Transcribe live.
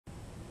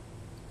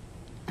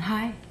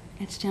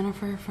It's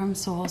Jennifer from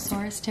Soul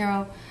Source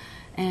Tarot,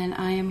 and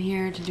I am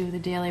here to do the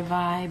daily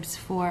vibes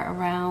for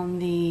around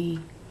the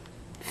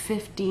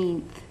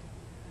 15th.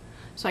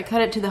 So I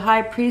cut it to the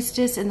High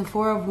Priestess and the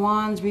Four of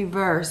Wands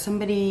reverse.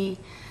 Somebody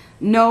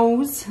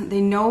knows, they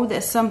know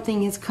that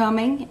something is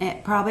coming.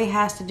 It probably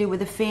has to do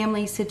with a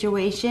family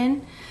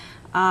situation.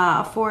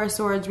 Four of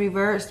Swords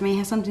reversed may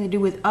have something to do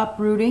with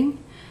uprooting.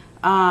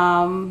 There's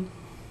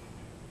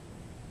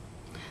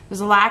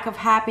a lack of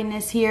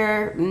happiness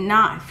here,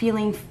 not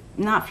feeling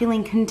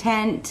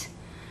content,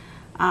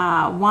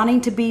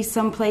 wanting to be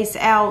someplace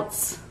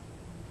else.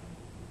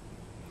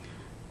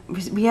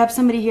 We have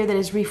somebody here that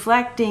is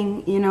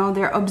reflecting, you know,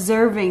 they're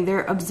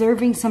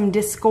observing some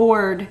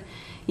discord.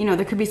 You know,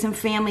 there could be some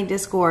family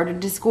discord, a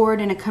discord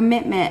in a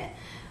commitment.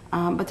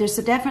 But there's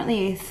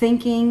definitely a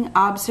thinking,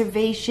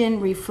 observation,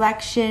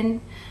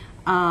 reflection,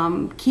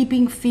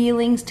 keeping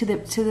feelings to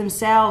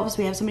themselves.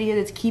 We have somebody here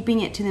that's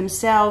keeping it to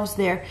themselves.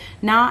 They're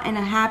not in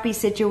a happy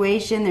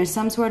situation. There's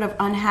some sort of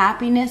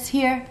unhappiness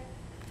here.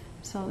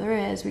 So there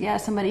is. We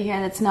got somebody here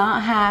that's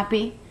not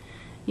happy.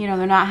 You know,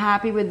 they're not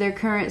happy with their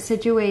current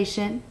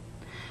situation.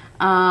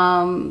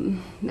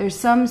 There's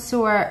some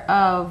sort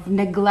of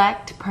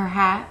neglect,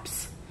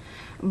 perhaps.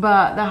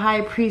 But the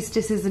High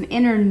Priestess is an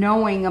inner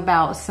knowing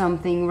about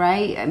something,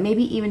 right?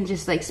 Maybe even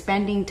just like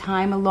spending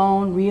time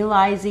alone,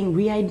 realizing,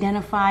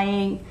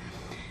 re-identifying,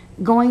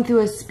 going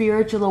through a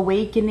spiritual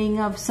awakening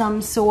of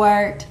some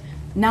sort.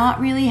 Not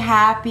really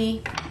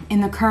happy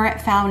in the current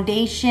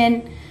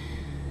foundation.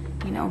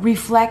 You know,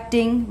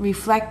 reflecting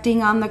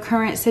on the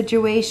current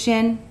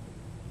situation.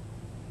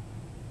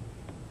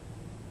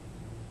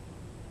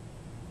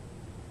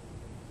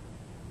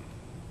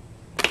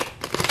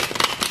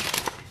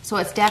 So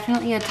it's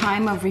definitely a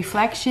time of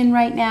reflection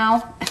right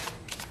now.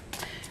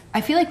 I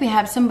feel like we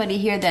have somebody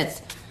here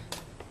that's,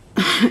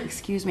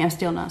 excuse me, I'm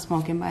still not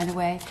smoking, by the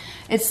way.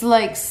 It's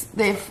like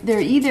they're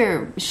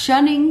either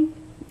shunning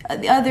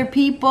other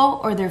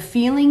people or they're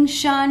feeling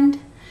shunned,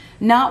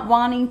 not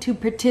wanting to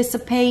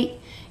participate,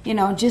 you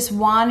know, just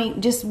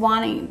wanting,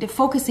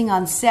 focusing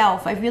on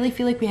self. I really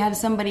feel like we have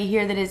somebody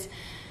here that is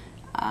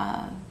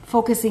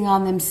focusing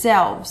on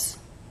themselves.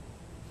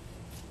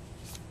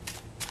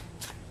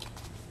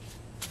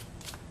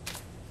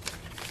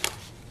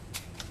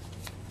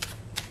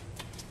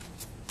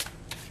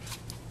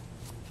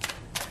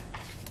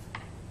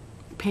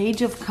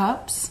 Page of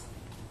Cups,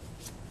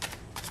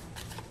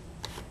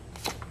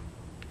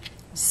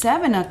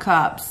 Seven of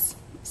Cups.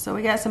 So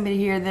we got somebody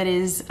here that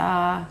is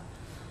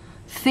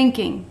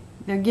thinking.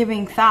 They're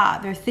giving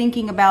thought. They're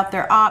thinking about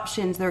their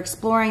options. They're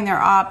exploring their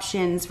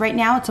options. Right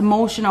now it's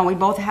emotional. We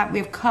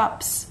have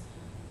cups.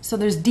 So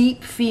there's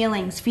deep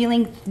feelings,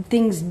 feeling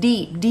things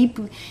deep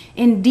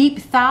in deep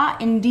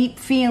thought and deep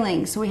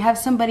feelings. So we have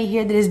somebody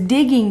here that is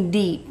digging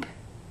deep.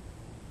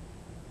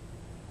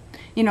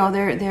 You know,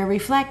 they're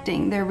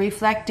reflecting. They're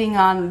reflecting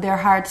on their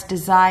heart's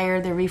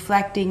desire. They're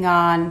reflecting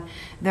on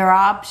their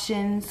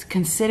options,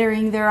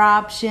 considering their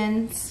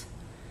options.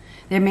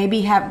 There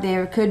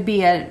could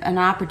be an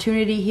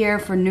opportunity here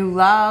for new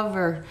love,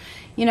 or,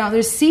 you know,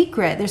 there's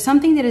secret. There's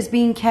something that is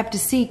being kept a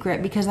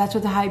secret, because that's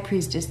what the High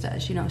Priestess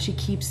does. You know, she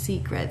keeps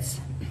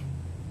secrets.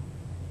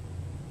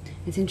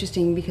 It's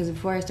interesting because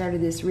before I started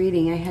this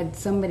reading,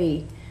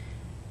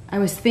 I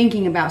was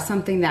thinking about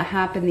something that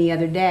happened the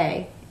other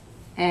day.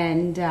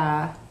 And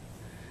I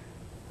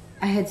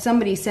had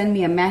somebody send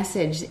me a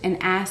message and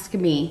ask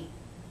me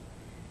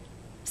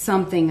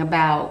something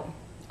about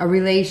a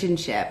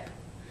relationship.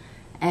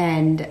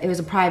 And it was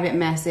a private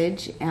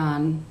message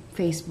on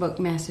Facebook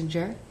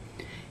Messenger.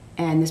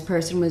 And this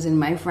person was in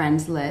my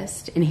friends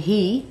list. And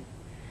he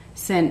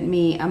sent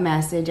me a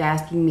message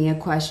asking me a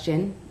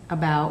question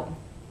about,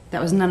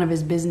 that was none of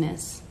his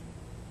business.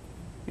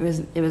 It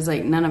was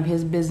like none of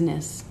his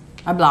business.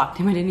 I blocked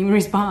him. I didn't even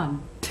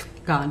respond.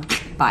 Gone.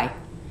 Bye.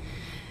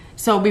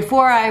 So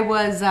before I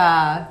was,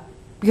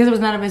 because it was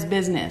none of his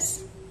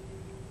business.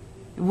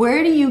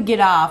 Where do you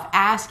get off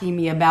asking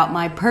me about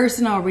my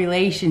personal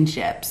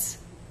relationships?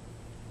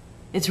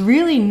 It's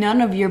really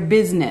none of your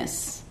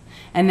business.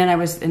 And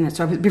then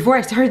so before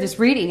I started this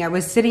reading, I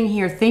was sitting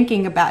here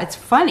thinking about, it's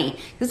funny,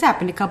 this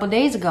happened a couple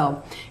days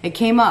ago. It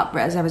came up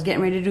as I was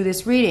getting ready to do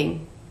this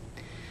reading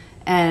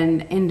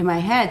and into my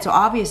head. So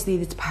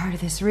obviously it's part of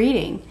this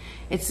reading.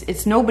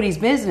 It's nobody's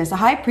business. The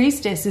High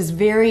Priestess is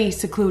very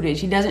secluded.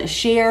 She doesn't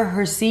share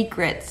her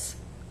secrets.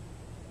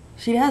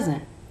 She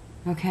doesn't,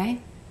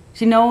 okay?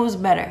 She knows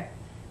better.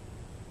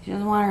 She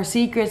doesn't want her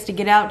secrets to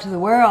get out to the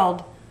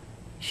world.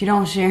 She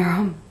don't share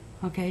them,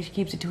 okay? She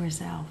keeps it to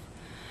herself.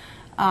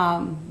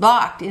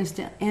 Blocked,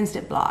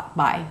 instant block.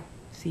 Bye.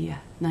 See ya.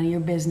 None of your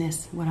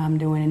business what I'm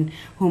doing and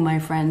who my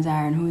friends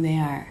are and who they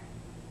are.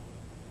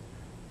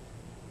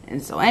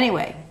 And so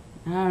anyway,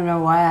 I don't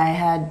know why I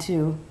had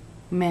to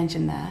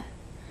mention that,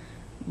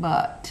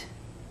 but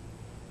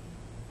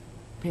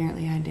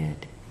apparently I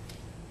did.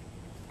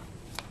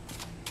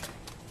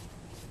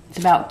 It's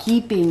about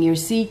keeping your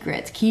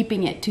secrets,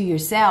 keeping it to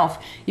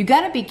yourself. You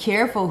got to be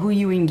careful who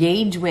you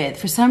engage with.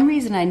 For some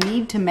reason, I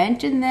need to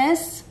mention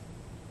this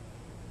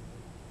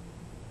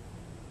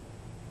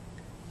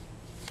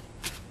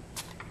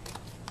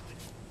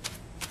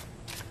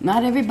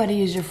Not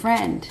everybody is your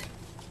friend.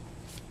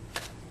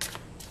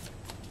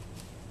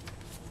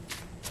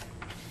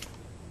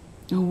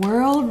 The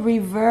World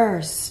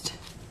reversed.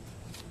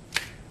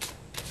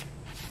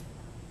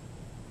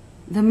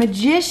 The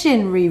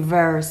Magician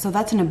reversed. So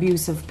that's an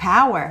abuse of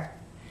power.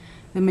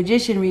 The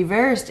Magician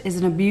reversed is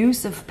an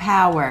abuse of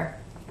power.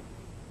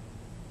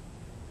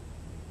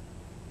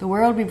 The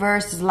World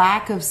reversed is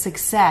lack of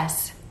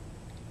success.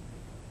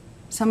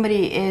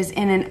 Somebody is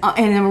and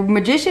the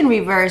Magician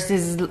reversed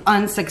is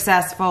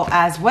unsuccessful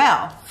as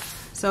well.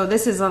 So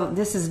this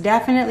is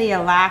definitely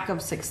a lack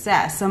of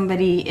success.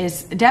 Somebody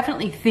is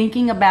definitely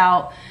thinking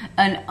about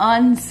an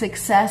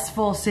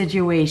unsuccessful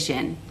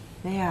situation.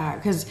 They are,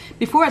 because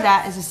before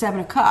that is the Seven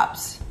of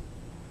Cups.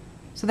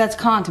 So that's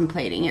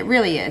contemplating. It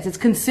really is. It's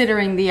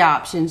considering the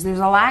options. There's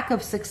a lack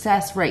of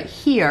success right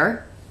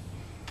here.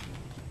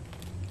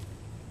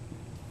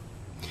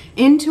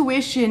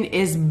 Intuition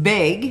is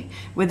big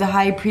with the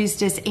High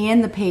Priestess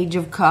and the Page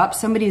of Cups.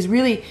 Somebody is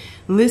really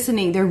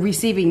listening. They're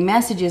receiving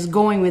messages,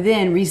 going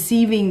within,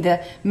 receiving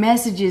the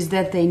messages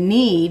that they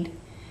need.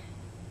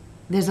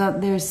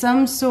 There's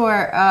some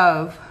sort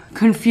of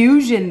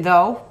confusion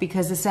though,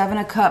 because the Seven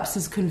of Cups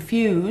is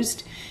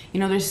confused. You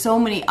know, there's so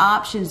many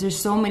options. There's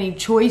so many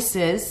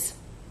choices.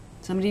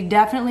 Somebody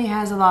definitely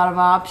has a lot of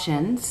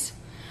options.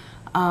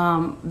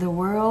 The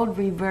World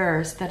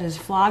reversed, that is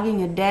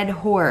flogging a dead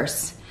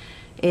horse.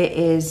 It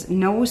is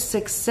no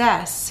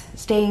success,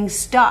 staying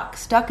stuck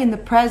in the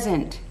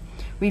present,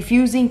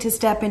 refusing to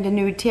step into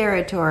new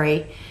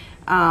territory,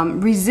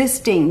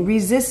 resisting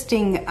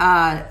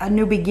a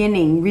new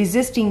beginning,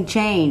 resisting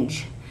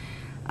change.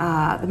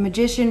 The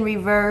Magician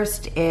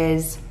reversed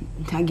is,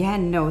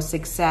 again, no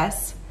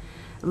success,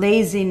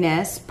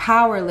 laziness,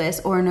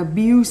 powerless, or an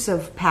abuse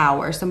of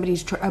power.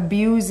 Somebody's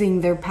abusing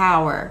their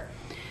power.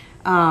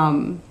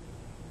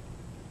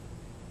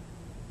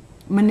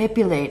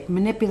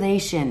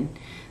 Manipulation.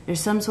 There's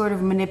some sort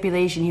of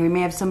manipulation here. We may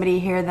have somebody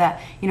here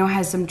that, you know,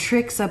 has some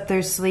tricks up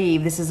their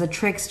sleeve. This is a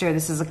trickster.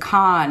 This is a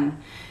con.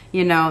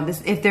 You know,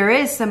 if there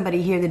is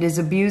somebody here that is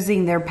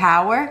abusing their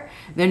power,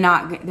 they're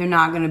not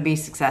going to be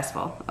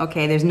successful.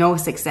 Okay, there's no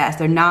success.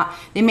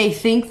 They may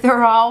think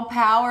they're all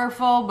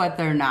powerful, but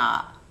they're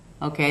not.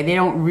 Okay, they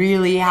don't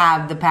really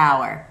have the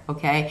power.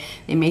 Okay,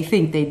 they may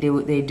think they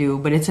do,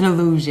 but it's an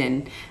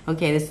illusion.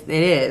 Okay, it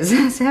is.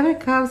 Seven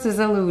of Cups is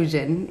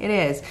illusion. It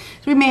is. So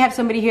we may have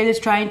somebody here that's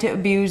trying to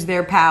abuse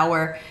their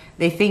power.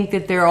 They think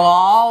that they're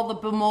all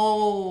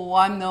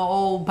I'm the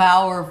all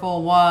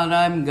powerful one.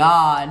 I'm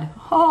God.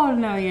 Oh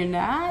no, you're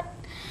not.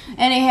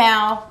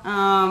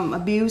 Anyhow,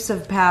 abuse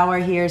of power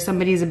here.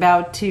 Somebody's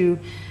about to.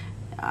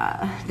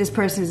 This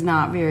person is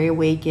not very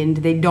awakened.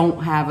 They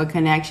don't have a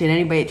connection.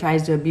 Anybody that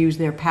tries to abuse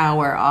their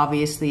power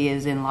obviously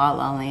is in La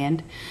La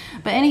Land.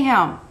 But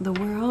anyhow, the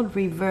World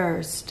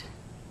reversed.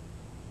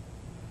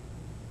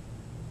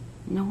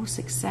 No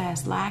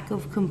success, lack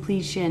of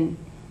completion,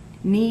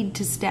 need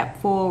to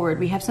step forward.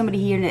 We have somebody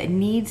here that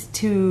needs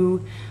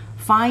to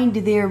find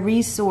their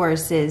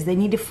resources. They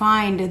need to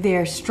find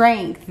their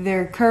strength,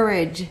 their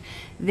courage,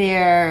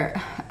 their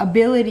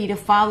ability to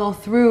follow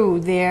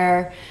through,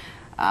 their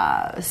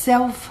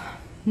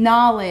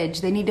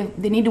self-knowledge. They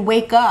need to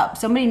wake up.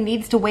 Somebody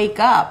needs to wake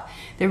up.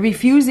 They're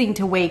refusing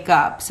to wake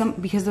up.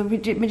 Because the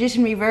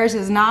Magician reverse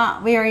is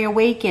not very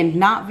awakened,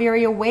 not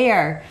very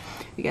aware.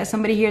 We got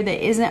somebody here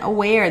that isn't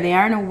aware. They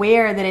aren't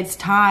aware that it's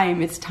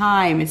time. It's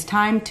time. It's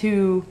time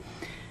to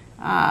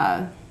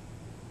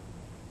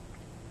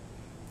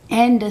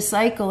end a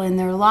cycle in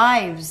their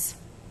lives.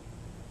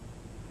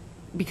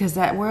 Because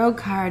that World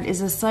card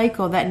is a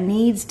cycle that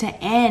needs to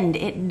end.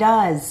 It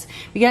does.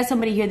 We got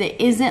somebody here that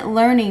isn't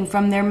learning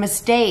from their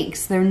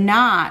mistakes. They're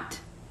not.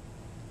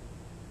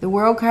 The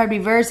World card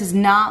reverse is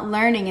not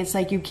learning. It's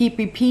like you keep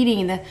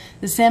repeating.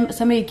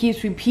 Somebody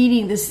keeps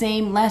repeating the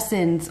same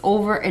lessons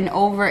over and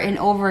over and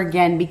over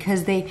again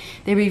because they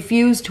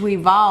refuse to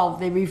evolve.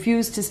 They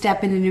refuse to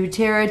step into new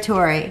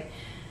territory.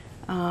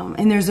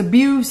 And there's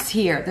abuse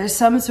here. There's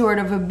some sort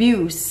of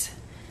abuse.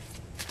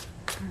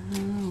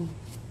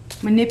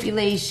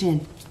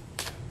 Manipulation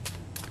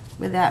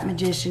with that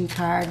Magician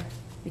card.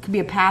 It could be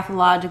a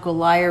pathological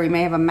liar. We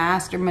may have a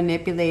master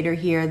manipulator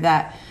here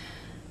that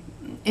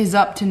is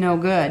up to no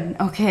good.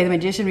 Okay, the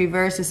Magician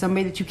reverse is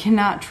somebody that you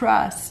cannot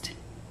trust.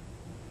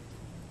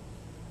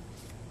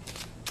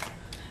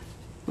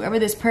 Whoever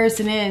this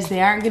person is, they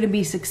aren't going to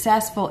be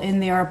successful in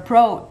their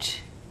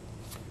approach.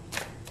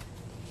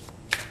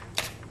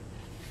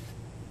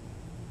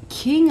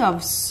 King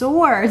of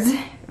Swords.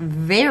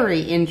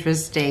 Very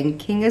interesting.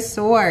 King of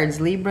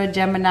Swords, Libra,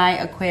 Gemini,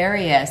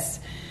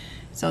 Aquarius.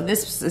 So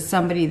this is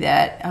somebody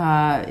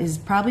that is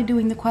probably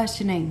doing the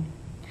questioning.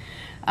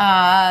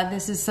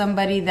 This is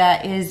somebody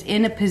that is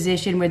in a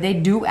position where they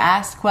do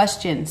ask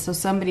questions. So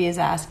somebody is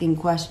asking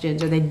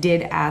questions, or they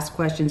did ask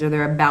questions, or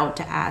they're about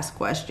to ask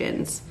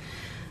questions.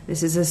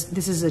 This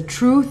is a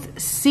truth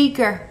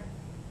seeker.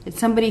 It's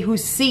somebody who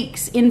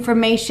seeks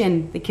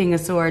information, the King of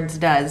Swords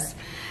does.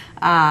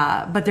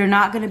 But they're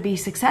not going to be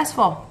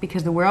successful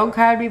because the World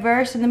card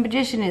reversed and the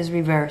Magician is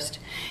reversed.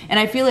 And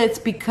I feel it's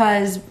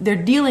because they're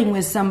dealing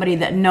with somebody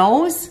that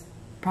knows,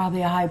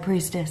 probably a High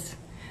Priestess,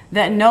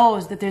 that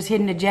knows that there's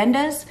hidden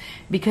agendas,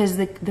 because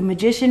the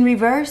Magician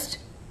reversed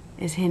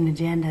is hidden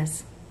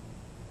agendas.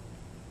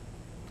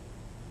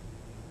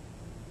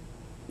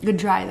 Good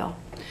try, though.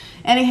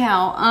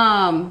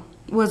 Anyhow,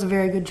 was a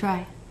very good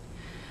try.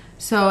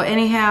 So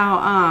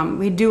anyhow,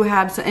 we do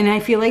have some, and I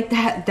feel like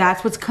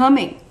that's what's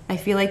coming. I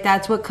feel like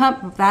that's what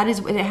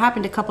it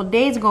happened a couple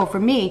days ago for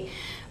me,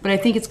 but I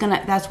think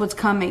that's what's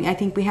coming. I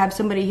think we have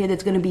somebody here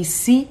that's going to be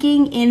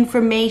seeking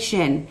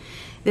information.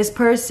 This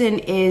person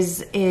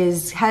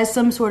has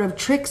some sort of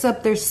tricks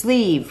up their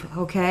sleeve,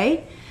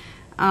 okay?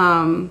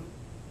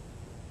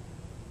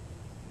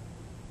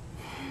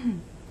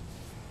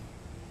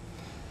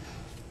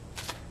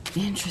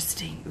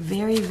 Interesting.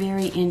 Very,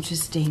 very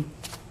interesting.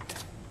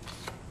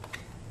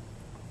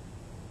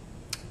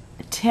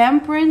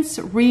 Temperance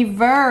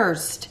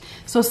reversed.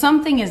 So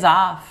something is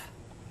off.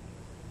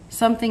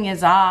 Something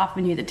is off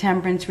when you get the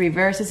Temperance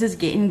reversed. This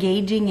is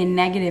engaging in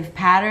negative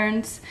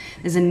patterns.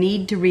 There's a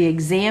need to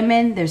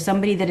re-examine. There's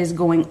somebody that is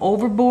going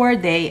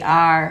overboard. They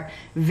are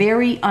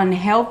very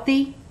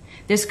unhealthy.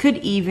 This could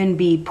even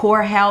be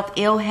poor health,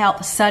 ill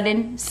health,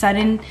 sudden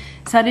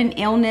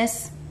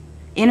illness,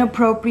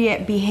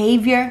 inappropriate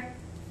behavior.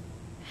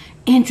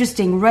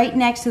 Interesting. Right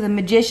next to the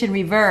Magician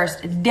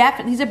reversed.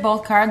 Definitely, these are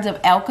both cards of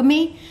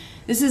alchemy.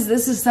 This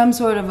is some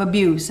sort of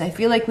abuse. I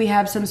feel like we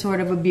have some sort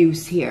of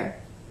abuse here.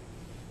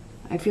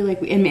 I feel like,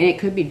 I mean, it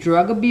could be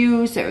drug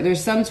abuse, or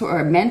there's some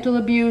sort of mental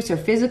abuse, or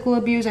physical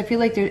abuse. I feel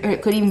like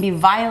it could even be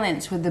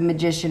violence with the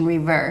Magician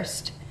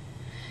reversed.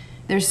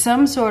 There's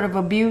some sort of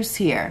abuse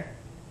here.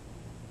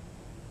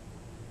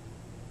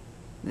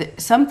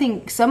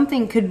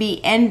 Something could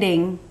be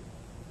ending.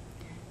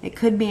 It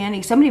could be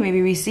ending. Somebody may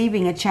be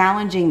receiving a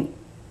challenging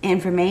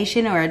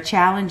information or a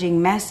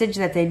challenging message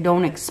that they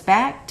don't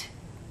expect.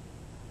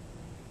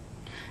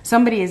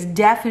 Somebody is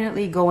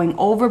definitely going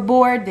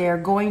overboard. They are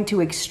going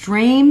to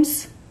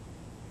extremes.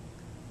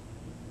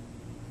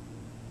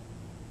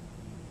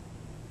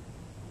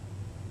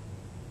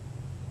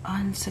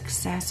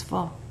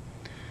 Unsuccessful.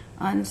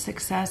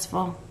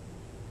 Unsuccessful.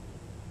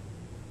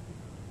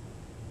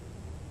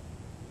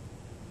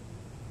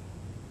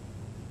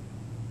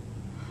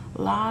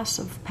 Loss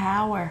of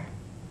power.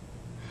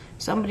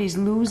 Somebody's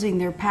losing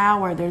their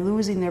power. They're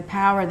losing their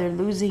power. They're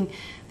losing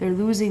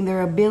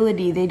their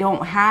ability. They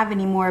don't have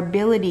any more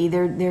ability.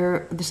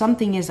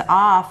 Something is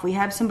off. We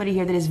have somebody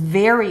here that is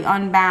very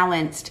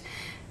unbalanced.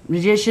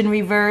 Magician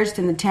reversed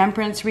and the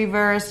Temperance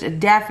reversed.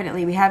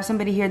 Definitely, we have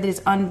somebody here that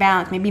is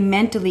unbalanced, maybe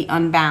mentally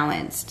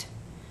unbalanced.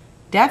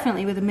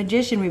 Definitely with the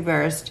Magician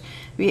reversed.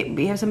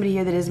 We have somebody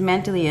here that is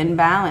mentally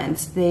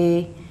unbalanced.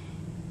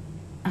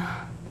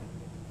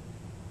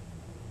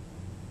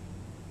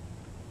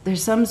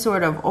 There's some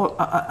sort of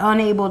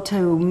unable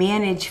to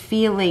manage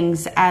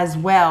feelings as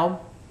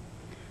well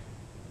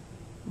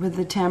with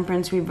the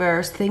Temperance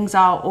reversed. Things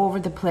all over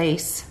the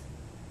place.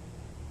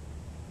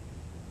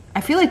 I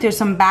feel like there's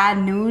some bad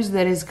news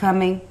that is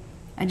coming.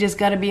 I just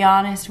got to be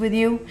honest with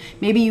you.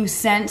 Maybe you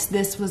sensed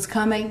this was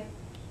coming.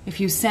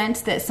 If you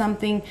sense that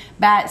something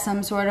bad,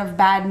 some sort of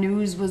bad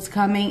news was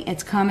coming,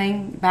 it's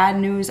coming. Bad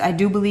news. I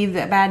do believe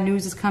that bad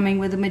news is coming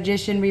with the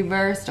Magician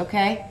reversed,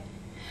 okay?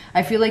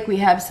 I feel like we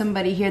have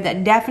somebody here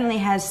that definitely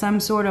has some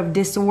sort of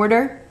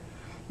disorder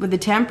with the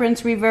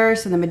Temperance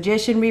reverse and the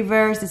Magician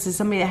reverse. This is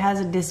somebody that has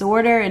a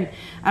disorder, and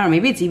I don't know,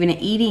 maybe it's even an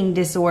eating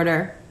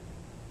disorder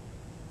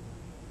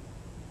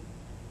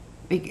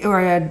or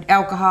an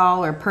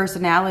alcohol or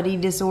personality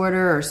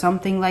disorder or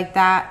something like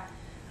that.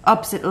 A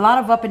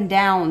lot of up and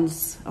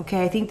downs,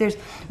 okay? I think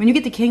when you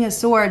get the King of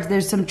Swords,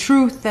 there's some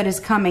truth that is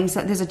coming.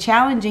 So there's a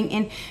challenging,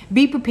 and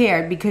be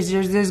prepared because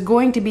there's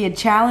going to be a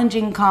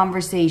challenging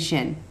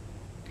conversation.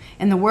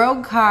 And the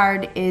World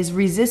card is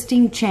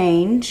resisting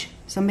change.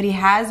 Somebody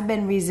has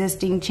been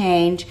resisting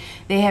change.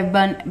 They have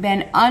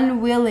been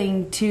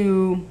unwilling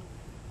to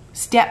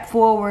step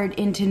forward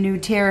into new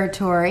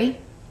territory.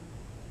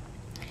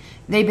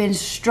 They've been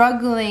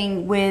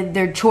struggling with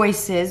their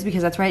choices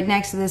because that's right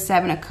next to the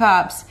Seven of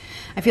Cups.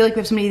 I feel like we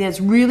have somebody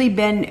that's really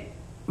been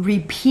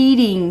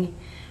repeating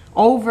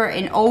over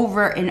and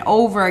over and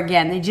over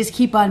again. They just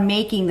keep on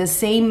making the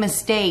same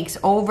mistakes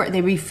over.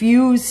 They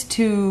refuse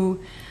to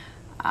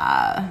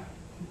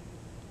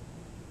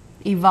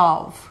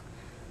evolve.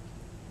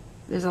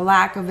 There's a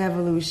lack of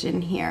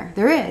evolution here.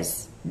 There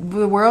is.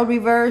 The World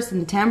reverse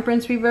and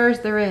Temperance reverse,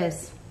 there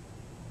is.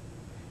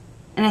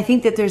 And I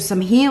think that there's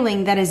some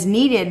healing that is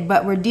needed,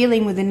 but we're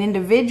dealing with an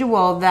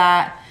individual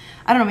that,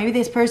 I don't know, maybe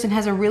this person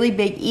has a really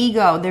big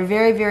ego. They're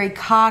very, very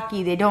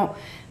cocky. They don't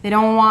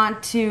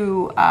want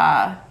to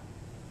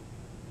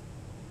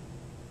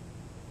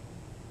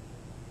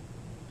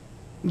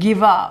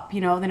give up,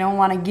 you know. They don't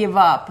want to give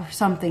up or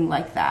something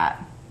like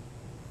that.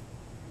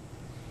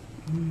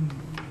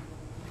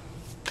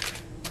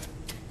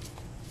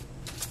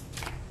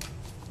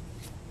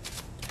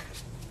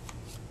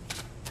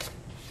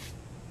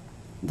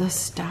 The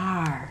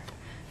Star.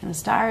 And the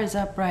star is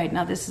upright.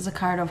 Now this is a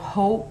card of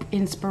hope,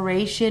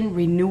 inspiration,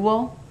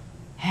 renewal,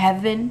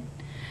 heaven,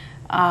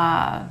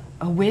 a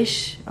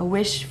wish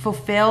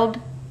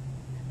fulfilled.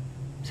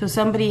 So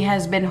somebody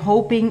has been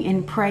hoping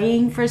and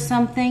praying for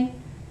something.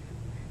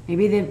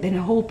 Maybe they've been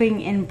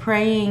hoping and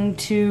praying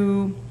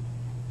to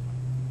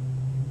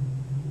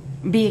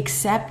be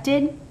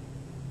accepted.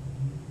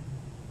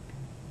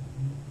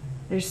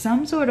 There's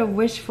some sort of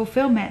wish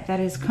fulfillment that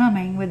is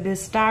coming with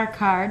this star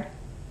card.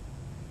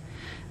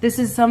 This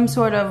is some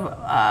sort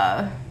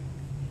of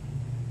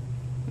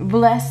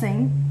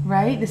blessing,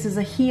 right? This is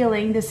a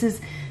healing. This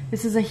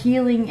is a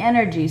healing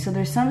energy. So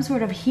there's some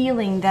sort of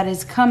healing that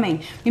is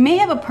coming. You may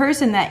have a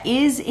person that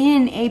is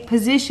in a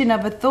position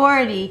of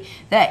authority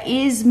that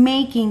is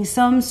making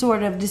some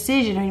sort of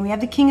decision. I mean, we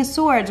have the King of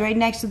Swords right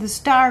next to the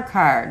star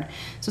card.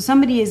 So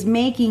somebody is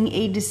making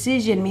a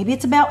decision. Maybe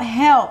it's about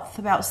health,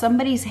 about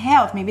somebody's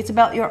health. Maybe it's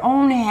about your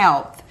own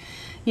health,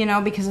 you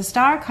know, because the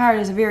star card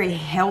is a very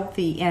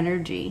healthy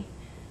energy.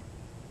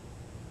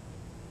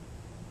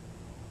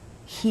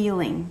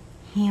 Healing.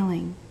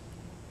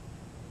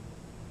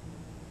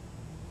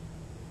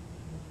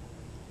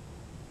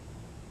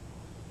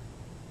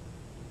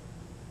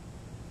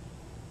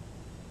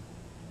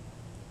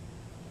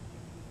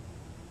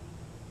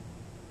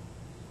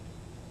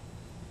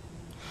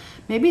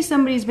 Maybe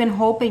somebody's been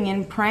hoping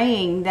and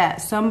praying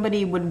that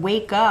somebody would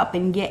wake up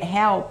and get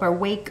help, or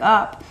wake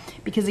up,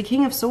 because the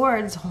King of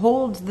Swords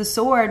holds the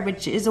sword,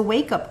 which is a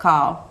wake-up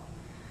call.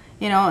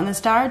 You know, and the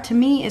star to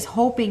me is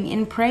hoping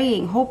and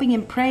praying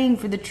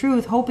for the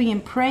truth, hoping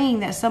and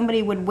praying that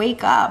somebody would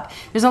wake up.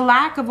 There's a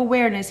lack of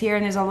awareness here,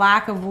 and there's a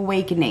lack of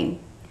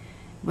awakening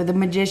with the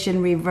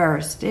Magician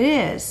reversed. It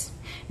is.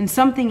 And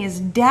something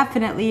is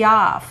definitely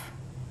off.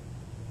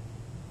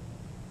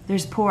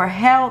 There's poor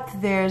health,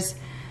 there's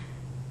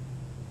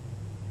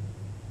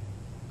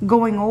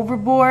going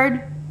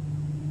overboard.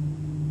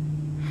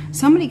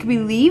 Somebody could be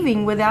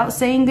leaving without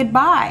saying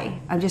goodbye.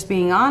 I'm just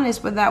being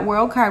honest with that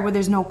World card, where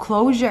there's no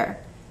closure.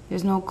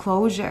 There's no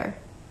closure.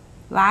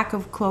 Lack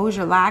of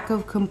closure, lack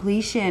of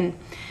completion.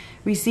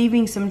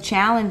 Receiving some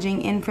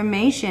challenging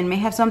information. May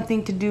have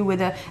something to do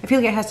with I feel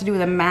like it has to do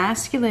with a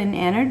masculine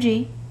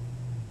energy.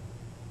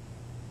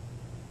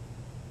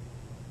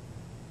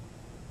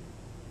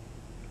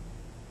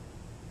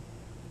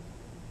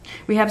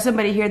 We have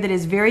somebody here that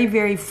is very,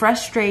 very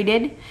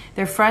frustrated.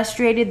 They're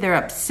frustrated, they're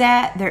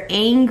upset, they're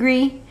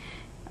angry.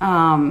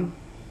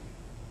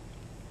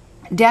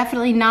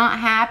 Definitely not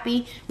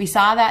happy. We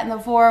saw that in the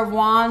Four of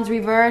Wands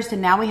reversed,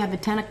 and now we have the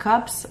Ten of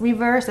Cups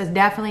reversed. That's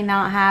definitely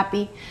not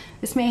happy.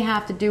 This may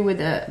have to do with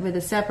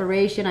a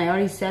separation. I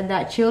already said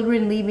that.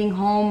 Children leaving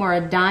home, or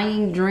a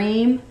dying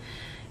dream.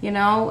 You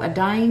know, a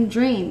dying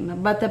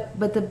dream. But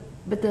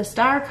the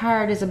star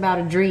card is about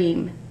a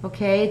dream,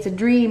 okay? It's a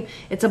dream.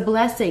 It's a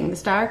blessing. The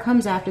star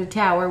comes after the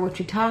tower, which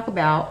we talk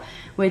about,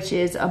 which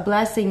is a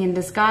blessing in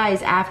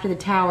disguise after the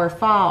tower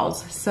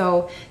falls.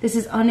 So this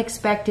is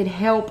unexpected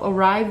help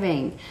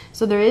arriving.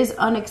 So there is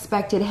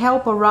unexpected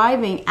help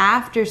arriving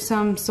after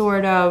some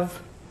sort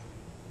of,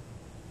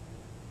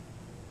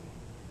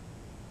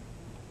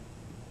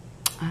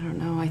 I don't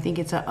know, I think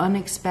it's an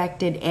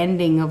unexpected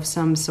ending of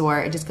some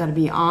sort. I just got to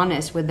be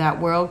honest with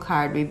that World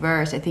card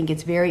reverse. I think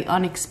it's very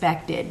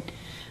unexpected.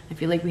 I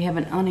feel like we have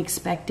an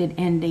unexpected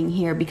ending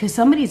here because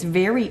somebody's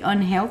very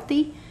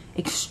unhealthy,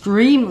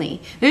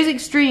 extremely. There's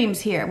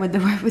extremes here with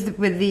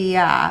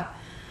the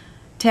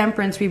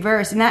Temperance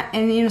reverse,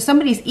 and you know,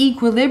 somebody's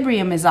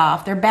equilibrium is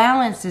off, their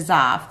balance is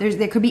off.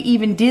 There could be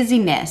even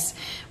dizziness.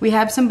 We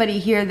have somebody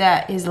here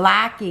that is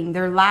lacking.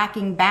 They're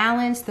lacking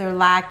balance. They're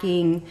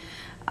lacking.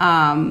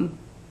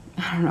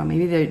 I don't know,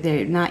 maybe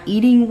they're not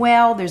eating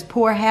well, there's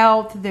poor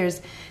health,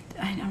 there's,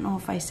 I don't know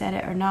if I said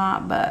it or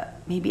not,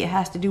 but maybe it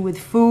has to do with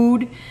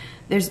food.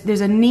 There's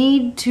a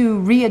need to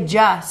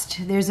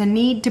readjust, there's a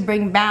need to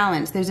bring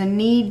balance, there's a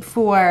need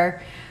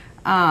for,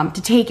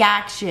 to take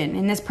action,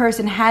 and this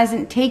person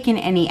hasn't taken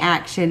any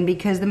action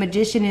because the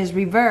Magician is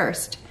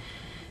reversed.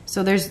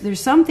 So there's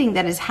something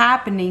that is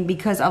happening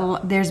because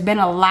there's been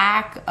a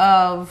lack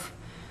of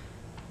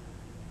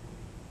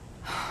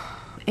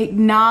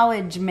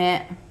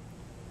acknowledgement.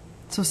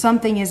 So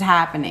something is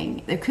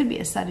happening. There could be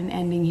a sudden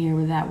ending here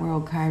with that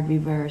World card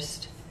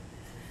reversed.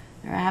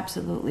 There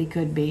absolutely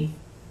could be.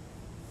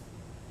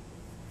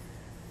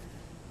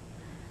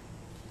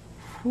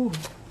 Whew.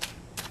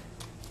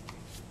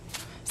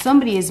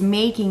 Somebody is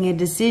making a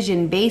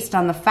decision based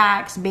on the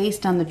facts,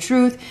 based on the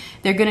truth.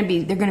 They're going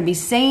to be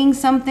saying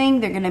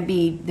something. They're going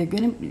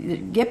to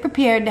get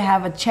prepared to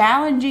have a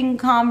challenging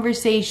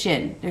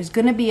conversation. There's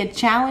going to be a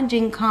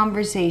challenging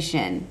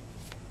conversation.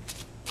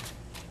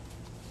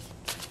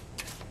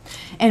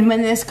 And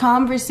when this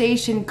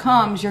conversation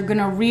comes, you're going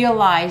to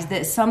realize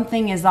that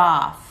something is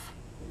off.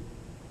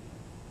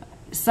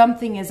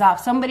 Something is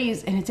off.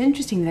 Somebody's, and it's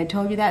interesting that I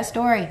told you that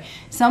story.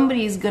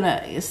 Somebody's going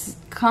to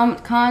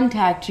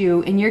contact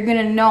you, and you're going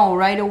to know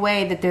right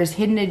away that there's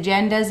hidden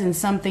agendas and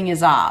something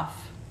is off.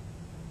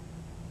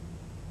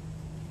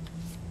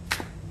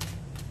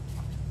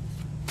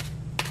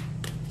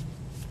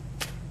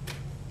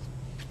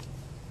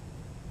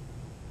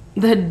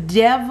 The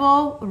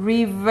devil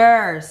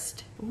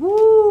reversed.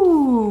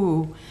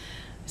 Woo!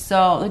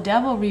 So the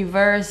devil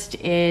reversed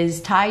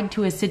is tied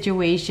to a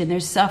situation.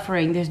 There's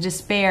suffering, there's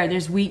despair,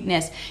 there's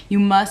weakness. You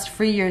must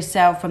free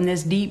yourself from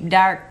this deep,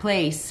 dark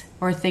place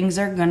or things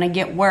are going to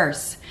get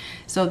worse.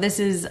 So this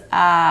is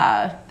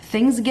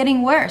things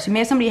getting worse. You may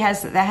have somebody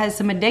that has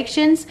some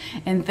addictions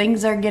and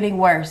things are getting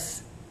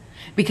worse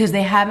because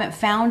they haven't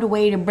found a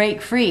way to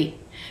break free.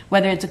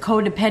 Whether it's a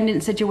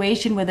codependent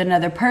situation with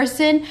another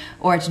person,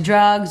 or it's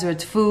drugs, or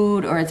it's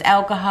food, or it's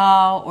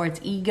alcohol, or it's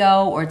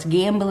ego, or it's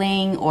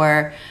gambling,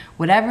 or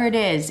whatever it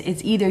is,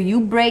 it's either you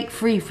break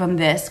free from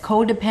this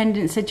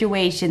codependent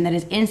situation that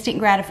is instant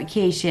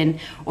gratification,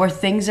 or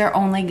things are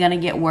only going to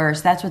get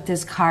worse. That's what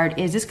this card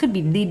is. This could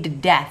lead to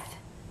death.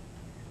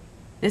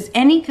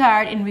 Any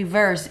card in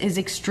reverse is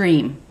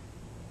extreme.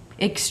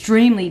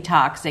 Extremely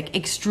toxic,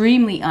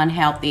 extremely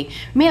unhealthy. You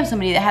may have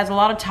somebody that has a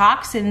lot of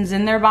toxins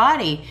in their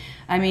body.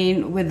 I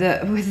mean, with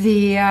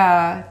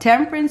the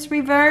Temperance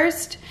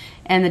reversed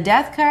and the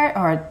Death card,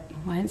 or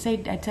well, I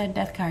said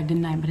Death card,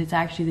 didn't I? But it's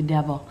actually the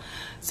Devil.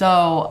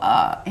 So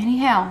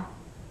anyhow,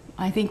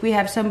 I think we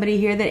have somebody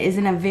here that is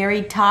in a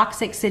very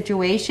toxic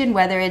situation,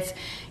 whether it's,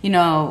 you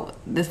know,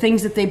 the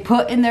things that they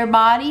put in their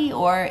body,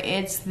 or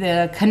it's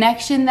the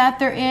connection that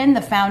they're in,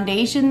 the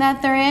foundation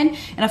that they're in.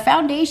 And a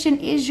foundation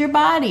is your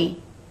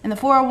body. And the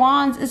Four of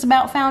Wands is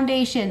about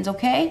foundations,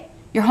 okay?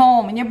 Your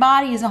home, and your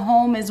body is a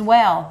home as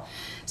well.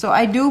 So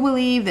I do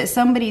believe that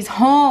somebody's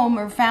home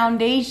or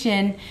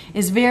foundation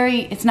is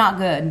it's not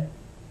good.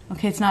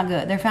 Okay, it's not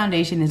good. Their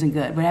foundation isn't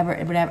good,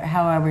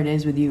 however it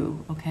is with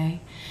you, okay?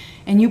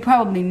 And you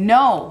probably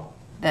know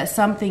that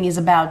something is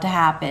about to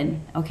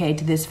happen, okay,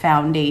 to this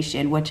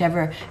foundation,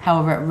 however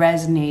it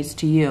resonates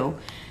to you.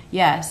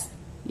 Yes,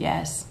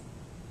 yes,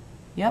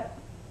 yep.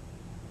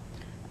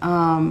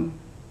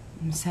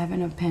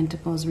 Seven of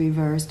Pentacles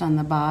reversed on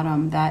the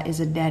bottom. That is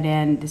a dead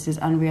end. This is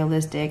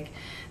unrealistic.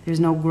 There's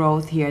no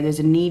growth here. There's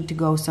a need to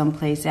go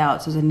someplace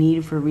else. There's a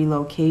need for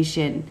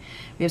relocation.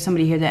 We have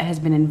somebody here that has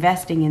been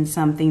investing in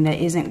something that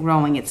isn't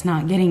growing. It's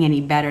not getting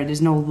any better.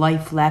 There's no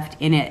life left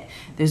in it.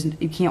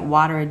 You can't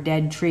water a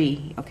dead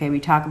tree. Okay, we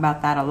talk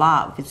about that a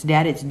lot. If it's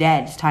dead, it's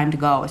dead. It's time to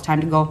go. It's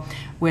time to go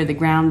where the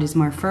ground is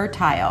more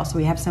fertile. So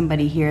we have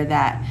somebody here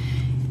that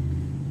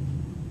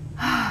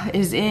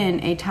is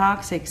in a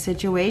toxic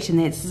situation.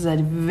 This is a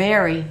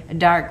very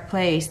dark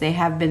place. They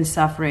have been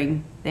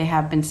suffering. They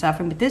have been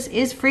suffering. But this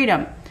is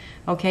freedom.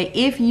 Okay,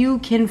 if you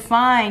can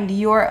find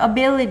your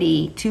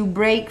ability to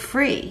break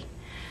free.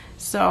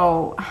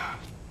 So,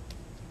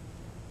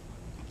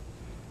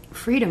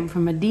 freedom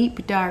from a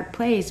deep, dark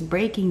place,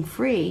 breaking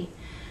free,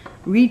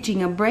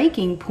 reaching a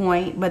breaking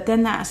point. But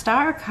then that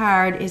Star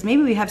card is,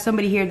 maybe we have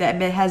somebody here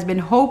that has been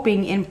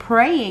hoping and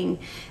praying.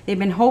 They've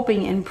been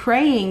hoping and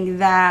praying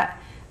that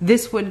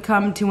this would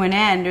come to an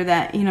end, or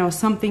that, you know,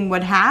 something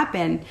would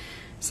happen.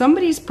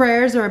 Somebody's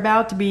prayers are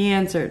about to be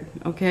answered,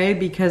 okay,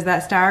 because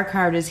that Star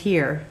card is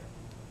here.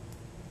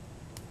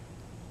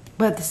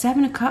 But the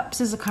Seven of Cups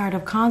is a card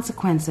of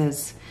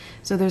consequences.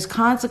 So there's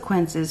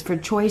consequences for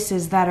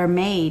choices that are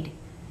made.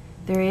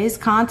 There is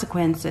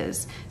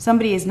consequences.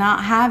 Somebody is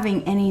not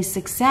having any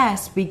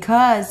success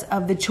because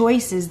of the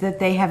choices that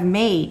they have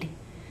made.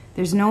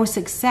 There's no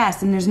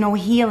success and there's no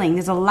healing.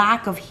 There's a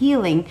lack of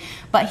healing.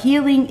 But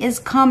healing is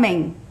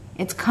coming.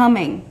 It's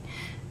coming.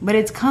 But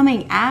it's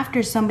coming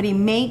after somebody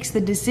makes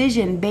the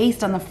decision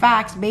based on the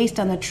facts, based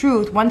on the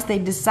truth. Once they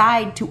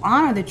decide to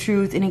honor the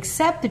truth and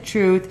accept the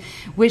truth,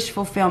 wish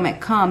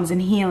fulfillment comes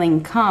and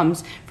healing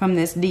comes from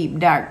this deep,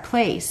 dark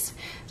place.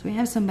 So we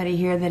have somebody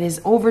here that is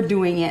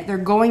overdoing it. They're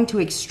going to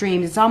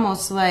extremes. It's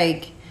almost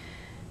like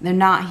they're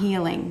not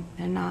healing.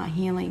 They're not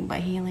healing,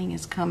 but healing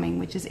is coming,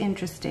 which is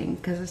interesting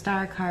because the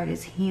Star card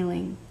is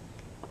healing.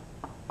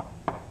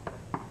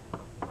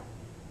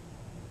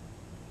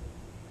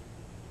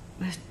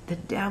 The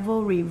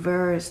Devil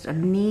reversed, a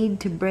need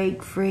to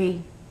break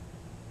free.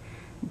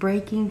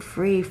 Breaking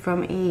free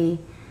from a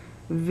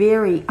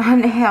very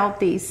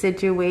unhealthy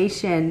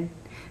situation.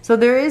 So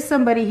there is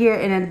somebody here,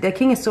 and the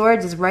King of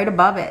Swords is right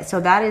above it.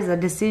 So that is a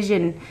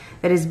decision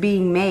that is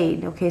being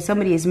made. Okay,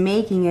 somebody is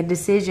making a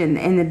decision,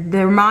 and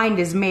their mind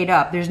is made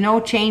up. There's no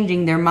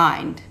changing their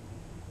mind.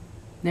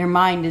 Their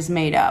mind is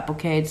made up.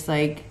 Okay, it's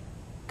like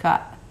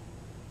cut.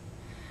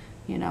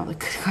 You know,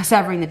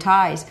 severing the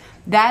ties.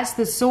 That's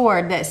the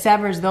sword that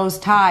severs those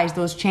ties,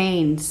 those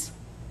chains.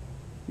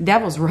 The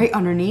Devil's right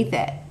underneath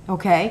it.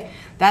 Okay,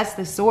 that's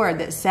the sword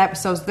that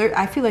severs. So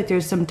I feel like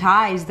there's some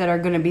ties that are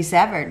going to be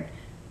severed,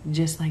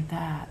 just like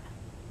that.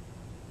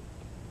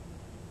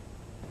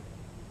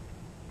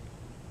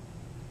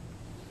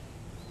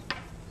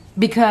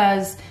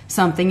 Because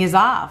something is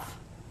off.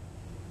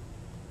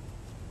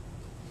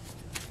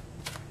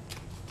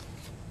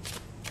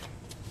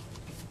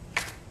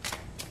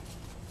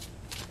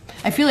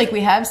 I feel like we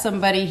have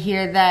somebody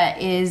here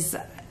that is,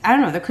 I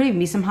don't know, there could even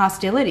be some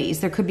hostilities.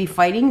 There could be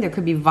fighting. There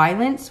could be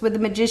violence with the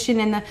Magician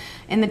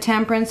in the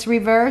Temperance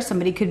reverse.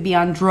 Somebody could be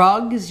on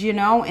drugs, you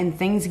know, and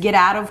things get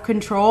out of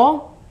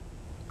control.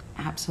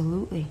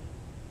 Absolutely.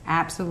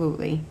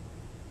 Absolutely.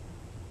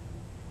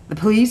 The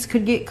police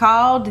could get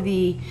called,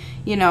 the,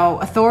 you know,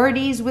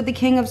 authorities with the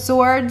King of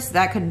Swords.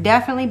 That could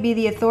definitely be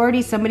the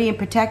authorities, somebody in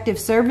protective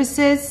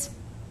services.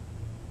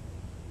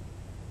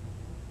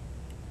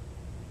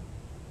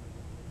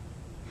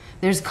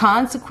 There's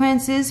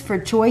consequences for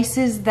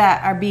choices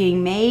that are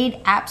being made,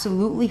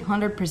 absolutely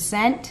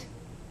 100%.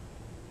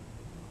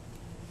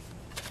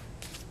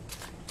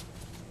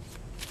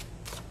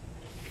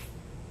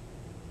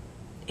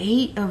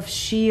 Eight of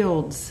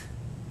Shields.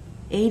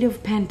 Eight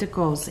of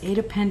Pentacles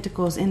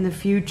in the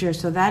future.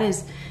 So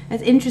that's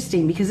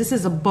interesting, because this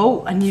is a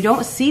boat, and you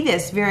don't see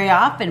this very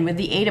often with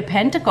the Eight of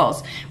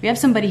Pentacles. We have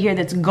somebody here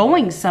that's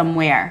going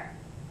somewhere.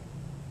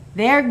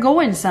 They're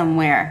going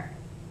somewhere.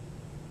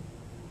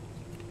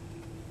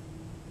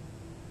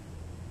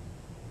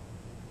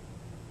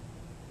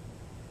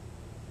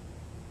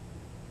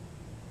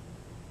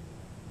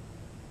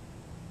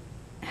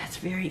 That's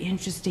very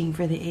interesting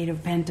for the Eight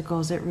of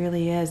Pentacles. It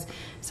really is.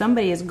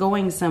 Somebody is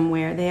going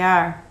somewhere. They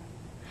are.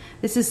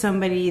 This is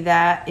somebody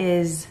that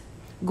is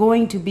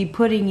going to be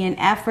putting in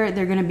effort.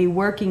 They're going to be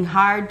working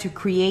hard to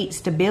create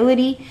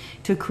stability,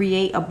 to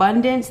create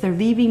abundance. They're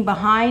leaving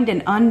behind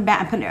an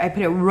I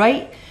put it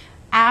right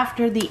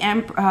after the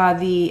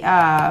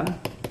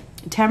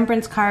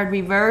Temperance card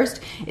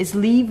reversed. It's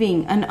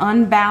leaving an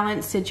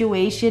unbalanced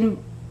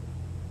situation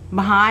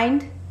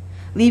behind,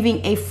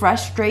 leaving a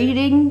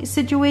frustrating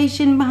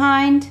situation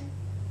behind.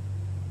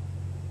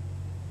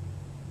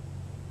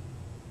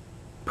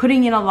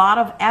 Putting in a lot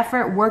of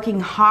effort, working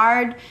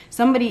hard.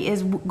 Somebody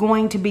is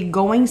going to be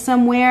going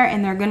somewhere,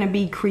 and they're going to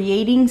be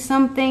creating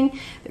something,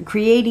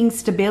 creating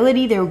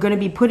stability. They're going to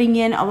be putting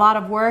in a lot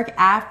of work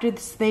after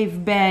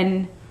they've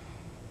been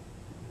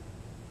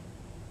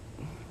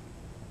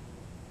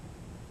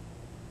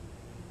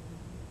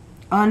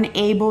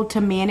unable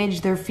to manage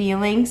their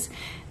feelings.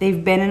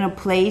 They've been in a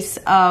place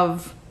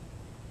of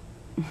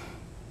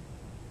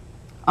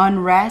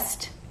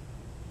unrest.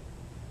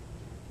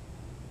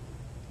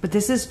 But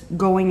this is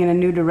going in a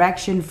new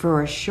direction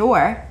for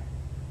sure.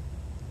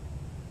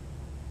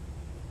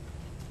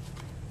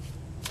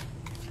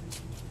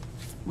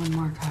 One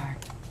more card.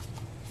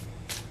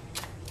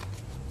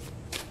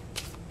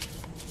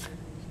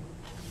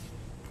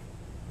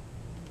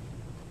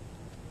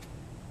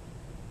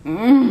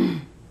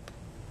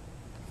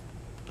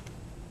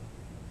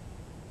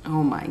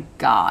 Oh my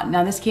God.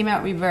 Now this came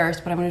out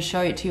reversed, but I'm going to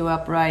show it to you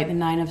upright. The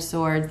Nine of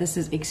Swords. This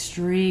is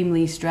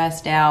extremely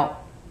stressed out.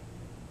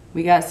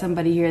 We got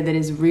somebody here that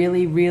is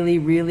really, really,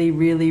 really,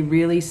 really,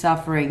 really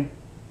suffering.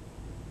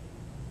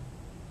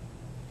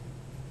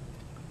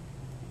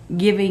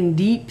 Giving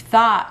deep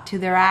thought to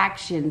their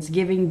actions,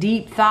 giving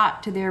deep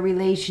thought to their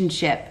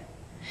relationship.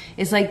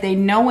 It's like they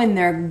know in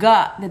their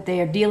gut that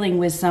they are dealing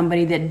with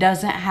somebody that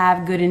doesn't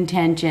have good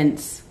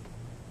intentions.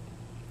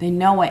 They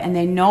know it, and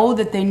they know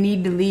that they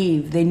need to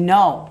leave. They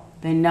know,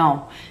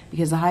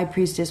 because the High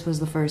Priestess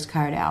was the first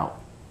card out.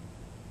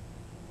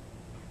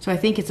 So I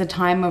think it's a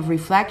time of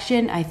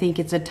reflection. I think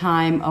it's a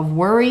time of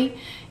worry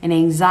and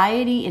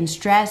anxiety and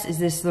stress. Is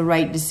this the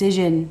right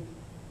decision?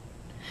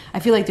 I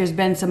feel like there's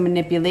been some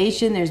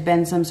manipulation. There's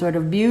been some sort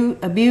of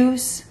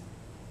abuse.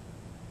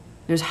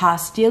 There's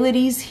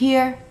hostilities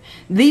here.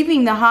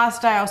 Leaving the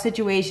hostile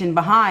situation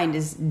behind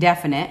is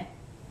definite.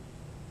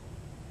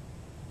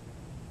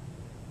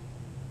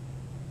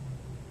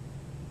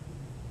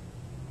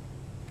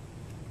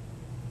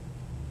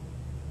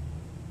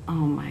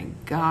 Oh my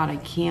God, I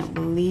can't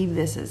believe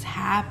this has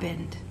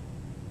happened.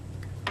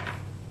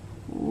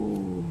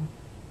 Ooh.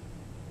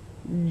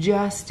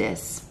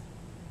 Justice.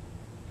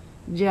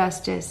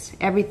 Justice.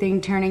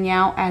 Everything turning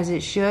out as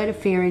it should. A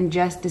fair and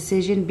just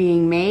decision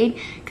being made.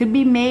 Could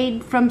be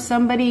made from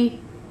somebody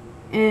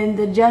in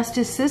the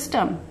justice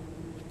system,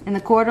 in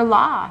the court of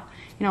law.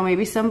 You know,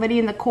 maybe somebody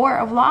in the court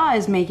of law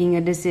is making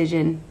a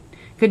decision.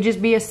 Could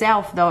just be a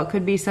self, though. It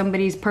could be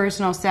somebody's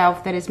personal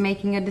self that is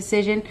making a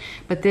decision.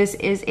 But this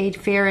is a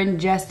fair and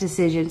just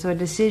decision. So a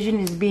decision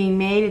is being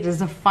made. It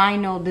is a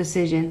final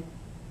decision.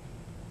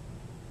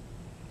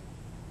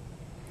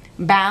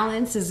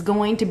 Balance is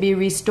going to be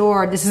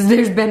restored.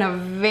 There's been a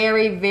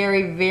very,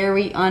 very,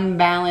 very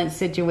unbalanced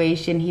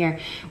situation here.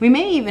 We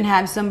may even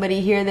have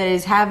somebody here that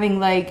is having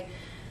like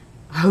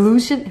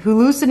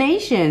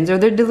hallucinations, or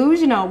they're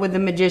delusional with the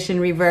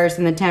Magician reversed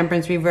and the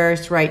Temperance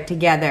reversed right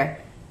together.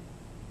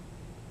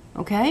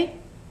 Okay?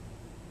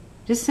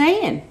 Just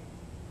saying.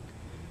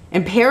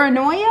 And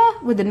paranoia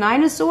with the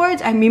Nine of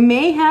Swords. I mean,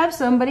 may have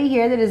somebody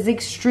here that is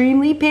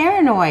extremely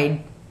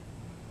paranoid.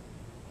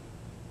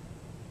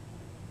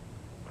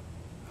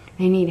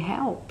 They need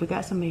help. We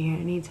got somebody here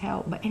that needs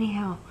help. But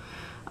anyhow,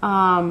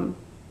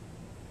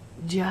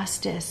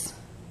 justice.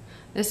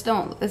 This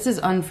is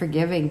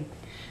unforgiving.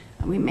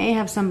 We may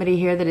have somebody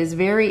here that is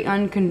very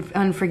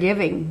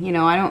unforgiving. You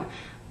know,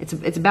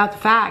 it's about the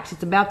facts.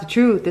 It's about the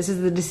truth. This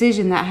is the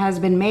decision that has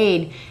been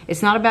made.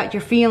 It's not about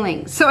your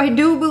feelings. So I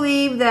do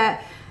believe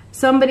that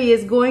somebody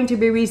is going to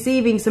be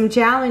receiving some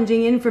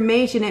challenging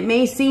information. It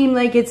may seem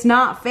like it's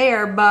not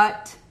fair,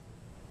 but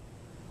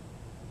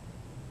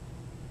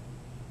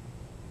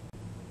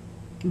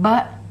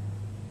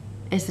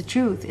It's the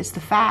truth. It's the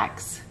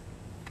facts.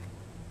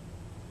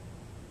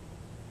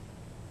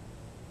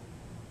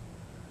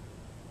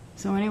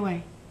 So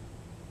anyway,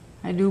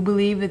 I do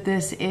believe that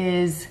this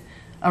is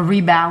a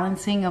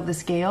rebalancing of the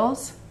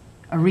scales,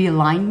 a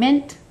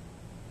realignment.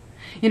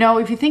 You know,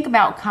 if you think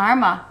about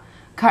karma,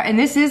 and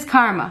this is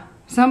karma.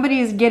 Somebody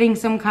is getting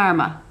some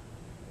karma.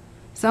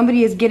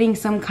 Somebody is getting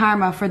some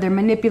karma for their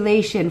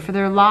manipulation, for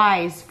their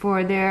lies,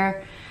 for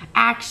their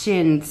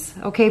actions,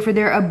 okay, for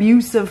their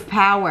abuse of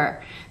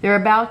power. They're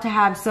about to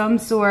have some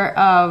sort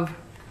of,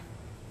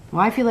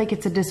 well, I feel like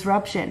it's a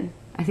disruption.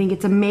 I think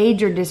it's a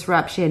major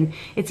disruption.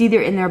 It's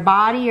either in their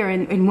body or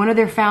in one of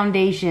their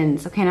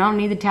foundations. Okay, and I don't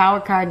need the Tower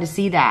card to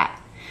see that.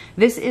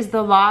 This is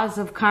the laws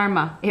of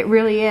karma. It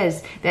really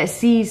is. That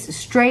sees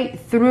straight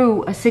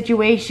through a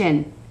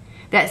situation.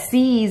 That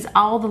sees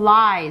all the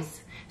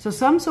lies. So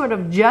some sort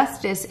of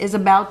justice is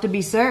about to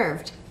be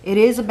served. It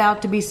is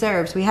about to be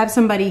served. So we have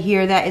somebody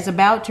here that is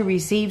about to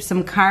receive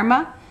some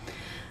karma.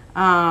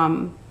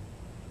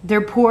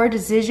 Their poor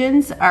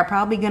decisions are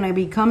probably going to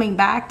be coming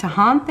back to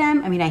haunt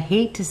them. I mean, I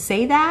hate to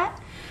say that.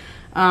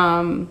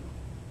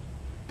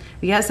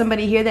 We got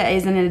somebody here that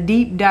is in a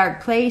deep,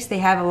 dark place. They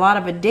have a lot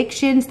of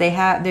addictions.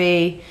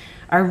 They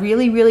are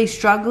really, really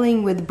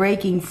struggling with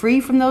breaking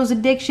free from those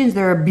addictions.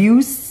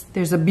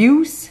 There's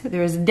abuse.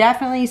 There's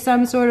definitely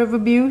some sort of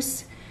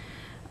abuse.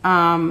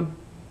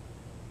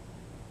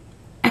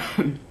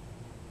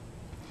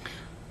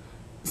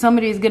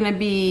 Somebody's going to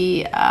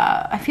be,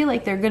 I feel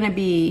like they're going to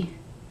be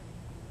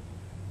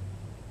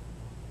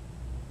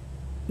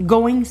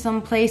going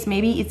someplace.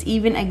 Maybe it's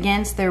even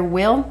against their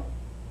will.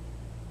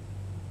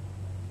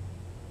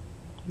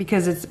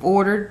 Because it's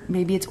ordered.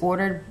 Maybe it's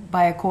ordered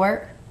by a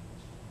court.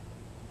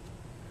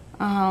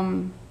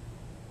 I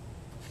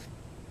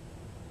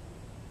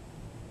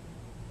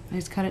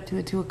just cut it to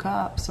the Two of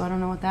Cups, so I don't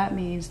know what that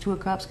means. Two of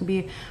Cups could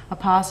be a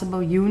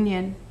possible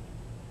union.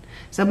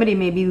 Somebody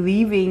may be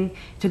leaving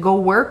to go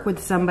work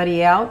with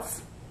somebody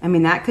else. I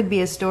mean, that could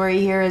be a story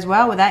here as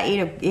well. With that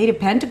Eight of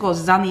Pentacles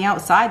is on the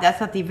outside. That's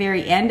at the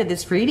very end of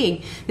this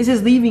reading. This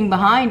is leaving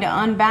behind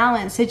an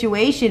unbalanced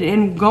situation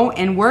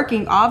and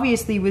working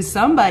obviously with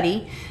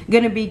somebody.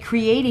 Going to be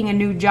creating a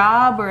new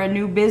job or a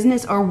new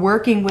business or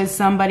working with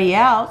somebody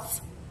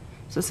else.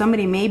 So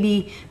somebody may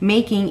be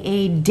making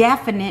a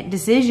definite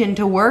decision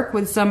to work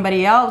with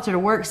somebody else or to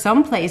work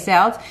someplace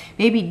else.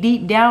 Maybe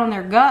deep down in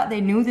their gut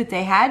they knew that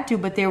they had to,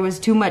 but there was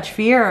too much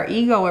fear or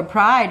ego or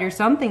pride or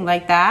something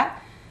like that.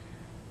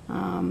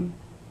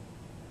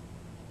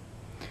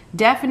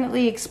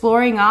 Definitely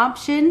exploring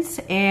options,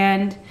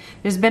 and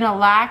there's been a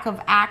lack of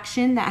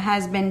action that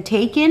has been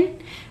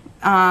taken.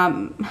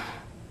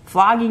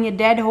 Flogging a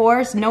dead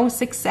horse, no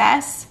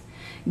success.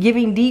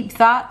 Giving deep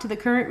thought to the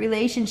current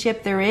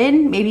relationship they're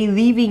in. Maybe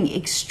leaving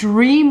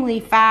extremely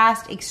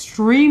fast,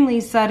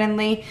 extremely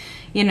suddenly,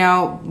 you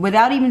know,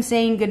 without even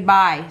saying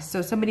goodbye.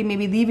 So somebody may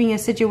be leaving a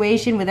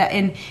situation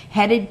and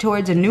headed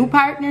towards a new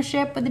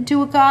partnership with the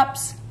Two of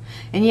Cups.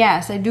 And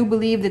yes, I do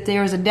believe that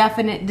there is a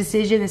definite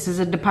decision. This is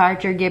a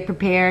departure, get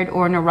prepared,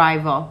 or an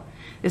arrival.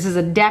 This is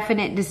a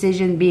definite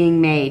decision being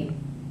made.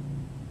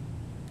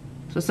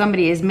 So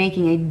somebody is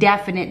making a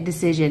definite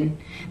decision.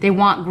 They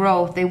want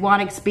growth. They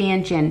want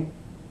expansion.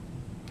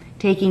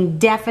 Taking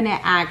definite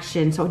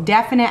action. So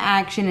definite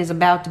action is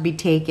about to be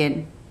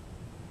taken.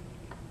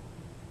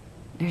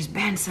 There's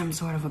been some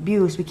sort of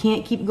abuse. We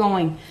can't keep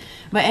going.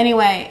 But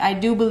anyway, I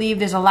do believe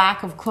there's a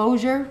lack of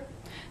closure.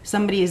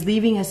 Somebody is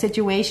leaving a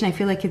situation. I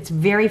feel like it's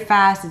very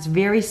fast. It's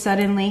very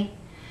suddenly.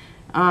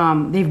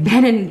 They've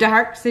been in a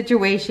dark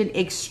situation,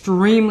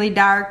 extremely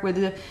dark with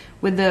the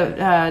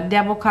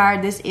Devil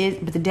card.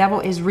 But the Devil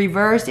is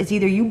reversed. It's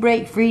either you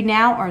break free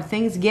now or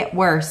things get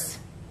worse.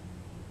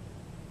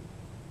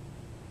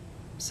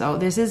 So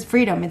this is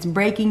freedom. It's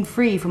breaking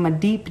free from a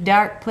deep,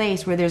 dark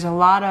place where there's a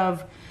lot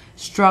of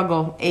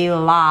struggle,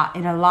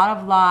 and a lot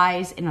of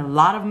lies, and a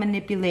lot of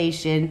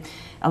manipulation,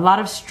 a lot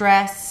of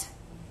stress.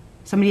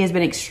 Somebody has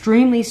been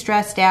extremely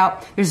stressed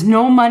out. There's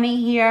no money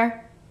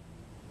here.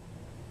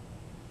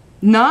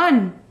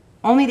 None.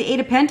 Only the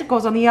Eight of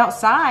Pentacles on the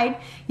outside.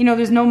 You know,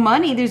 there's no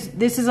money.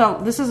 This is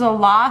a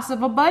loss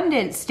of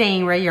abundance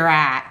staying where you're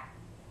at.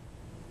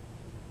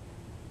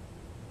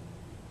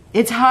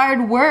 It's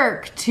hard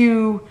work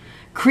to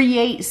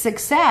create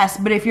success,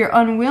 but if you're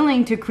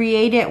unwilling to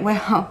create it,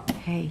 well,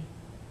 hey,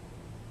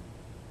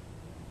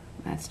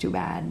 that's too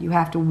bad. You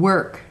have to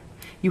work.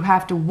 You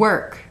have to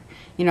work.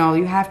 You know,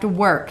 you have to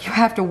work. You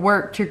have to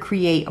work to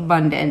create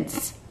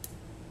abundance.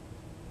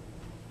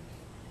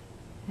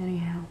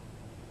 Anyhow.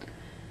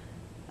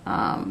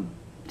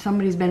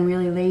 Somebody's been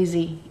really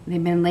lazy.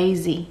 They've been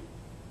lazy.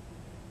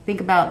 Think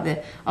about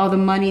all the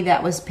money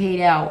that was paid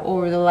out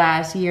over the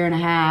last year and a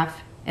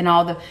half. And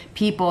all the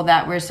people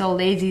that were so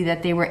lazy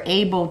that they were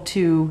able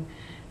to,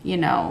 you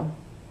know,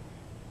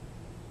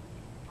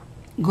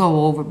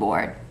 go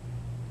overboard.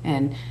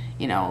 And,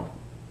 you know,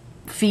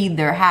 feed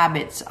their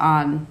habits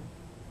on,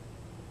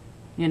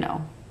 you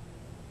know,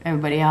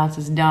 everybody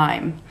else's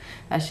dime.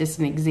 That's just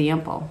an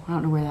example. I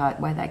don't know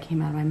why that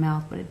came out of my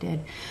mouth, but it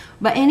did.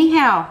 But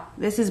anyhow,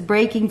 this is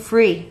breaking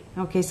free.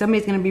 Okay,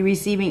 somebody's going to be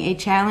receiving a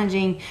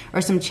challenging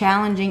or some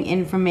challenging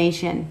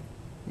information.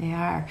 They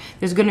are.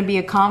 There's going to be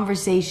a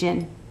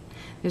conversation.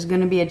 There's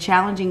going to be a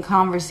challenging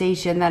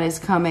conversation that is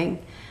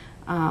coming.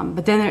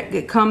 But then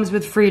it comes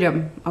with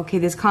freedom. Okay,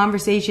 this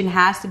conversation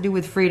has to do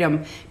with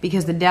freedom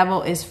because the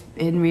devil is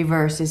in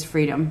reverse is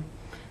freedom.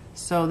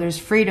 So there's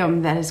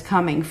freedom that is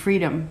coming.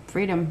 Freedom.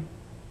 Freedom.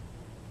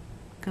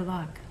 Good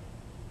luck.